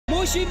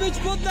Musi być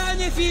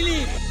poddanie,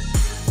 Filip!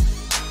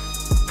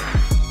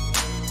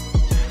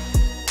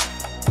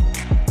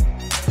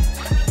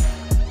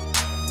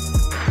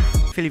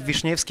 Filip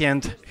Wiśniewski,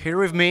 and here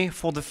with me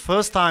for the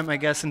first time, I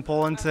guess, in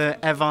Poland,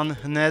 Evan,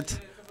 Nedd.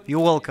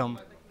 You're welcome.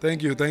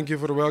 Thank you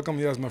for the welcome.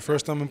 Yeah, it's my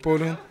first time in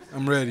Poland.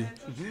 I'm ready.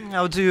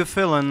 How do you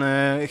feel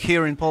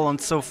here in Poland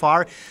so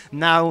far?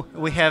 Now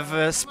we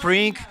have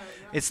spring.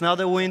 It's not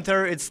a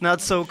winter. It's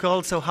not so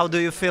cold. So how do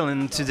you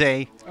feel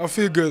today? I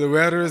feel good. The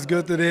weather is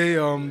good today.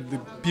 The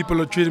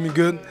people are treating me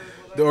good.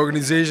 The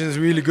organization is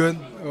really good.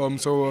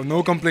 So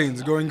no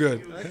complaints. Going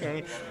good.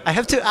 Okay. I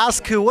have to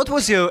ask you, what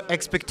was your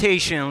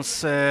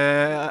expectations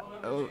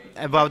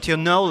about your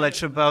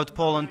knowledge about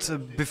Poland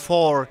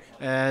before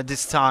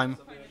this time?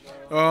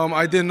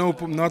 I didn't know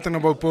nothing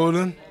about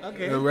Poland.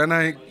 Okay. When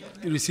I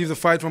received a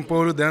fight from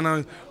Poland, then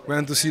I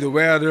went to see the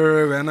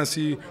weather, when I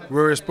see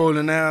where is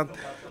Poland at.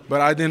 But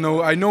I didn't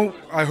know.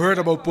 I heard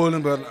about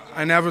Poland, but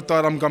I never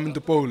thought I'm coming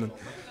to Poland.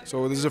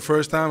 So this is the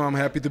first time. I'm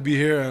happy to be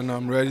here and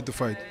I'm ready to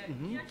fight.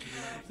 Mm-hmm.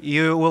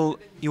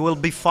 You will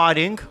be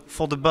fighting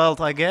for the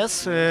belt, I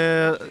guess,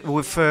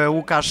 with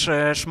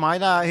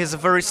Szmajda. He's a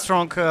very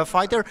strong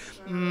fighter.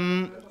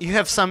 You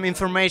have some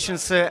information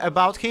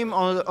about him,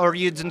 or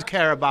you didn't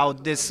care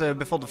about this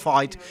before the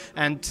fight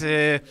and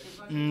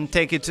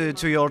take it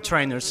to your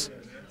trainers?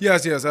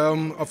 Yes.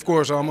 Of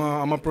course, I'm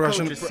a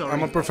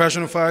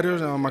professional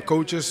fighter. My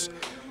coaches,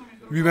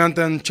 we went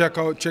and check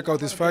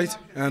out his fight,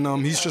 and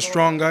he's a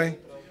strong guy.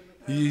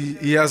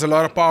 He has a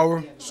lot of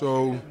power,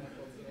 so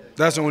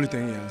that's the only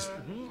thing he has.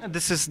 And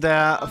this is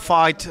the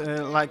fight,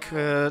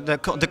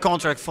 the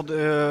contract for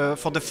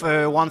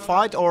the one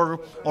fight, or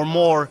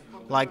more,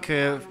 like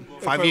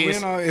 5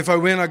 years. If I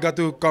win, I got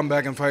to come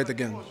back and fight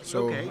again.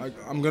 So okay.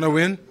 I'm gonna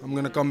win. I'm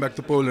gonna come back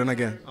to Poland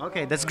again.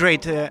 Okay, that's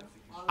great.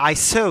 I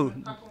saw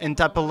in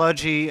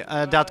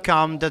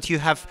Typology.com that you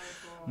have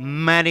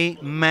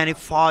many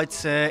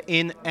fights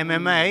in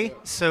MMA.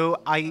 So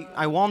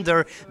I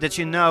wonder that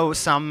you know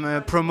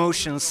some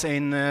promotions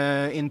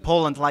in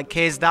Poland, like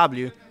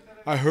KSW.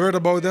 I heard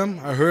about them.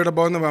 I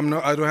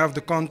don't have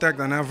the contact.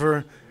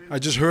 I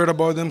just heard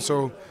about them.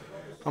 So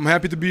I'm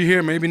happy to be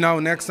here. Maybe now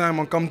next time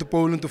I'll come to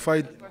Poland to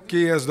fight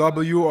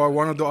KSW or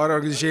one of the other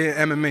organizations,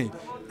 MMA.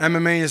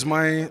 MMA is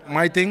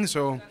my thing.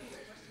 So.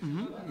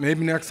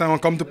 Maybe next time I'll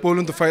come to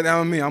Poland to fight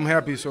MMA. I'm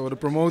happy. So the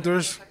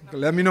promoters,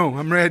 let me know.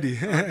 I'm ready.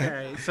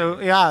 Okay. So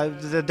yeah,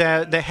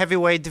 the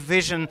heavyweight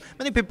division.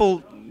 Many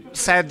people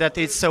said that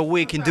it's so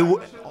weak in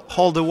the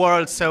whole the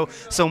world. So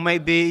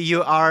maybe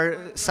you are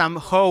some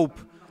hope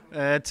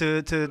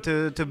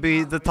to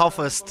be the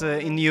toughest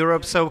in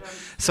Europe.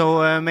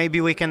 So maybe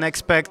we can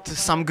expect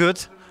some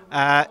good.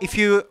 If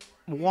you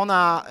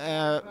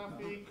wanna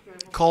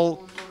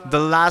call the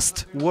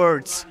last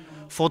words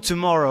for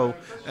tomorrow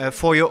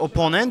for your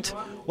opponent,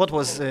 what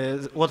was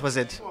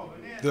it?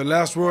 The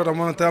last word I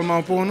want to tell my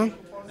opponent?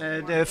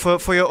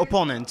 For your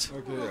opponent.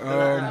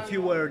 Okay. A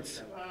few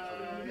words.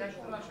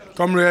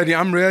 Come ready.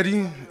 I'm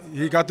ready.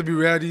 He got to be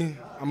ready.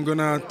 I'm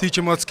gonna teach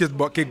him what's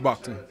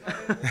kickboxing.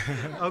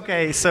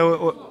 Okay,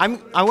 so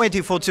I'm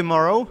waiting for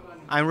tomorrow.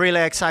 I'm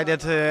really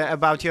excited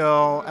about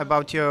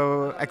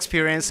your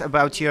experience,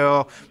 about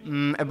your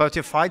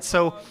fight.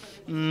 So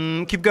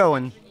keep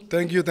going.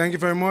 Thank you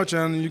very much,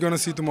 and you're gonna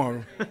see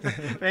tomorrow.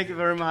 Thank you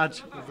very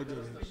much.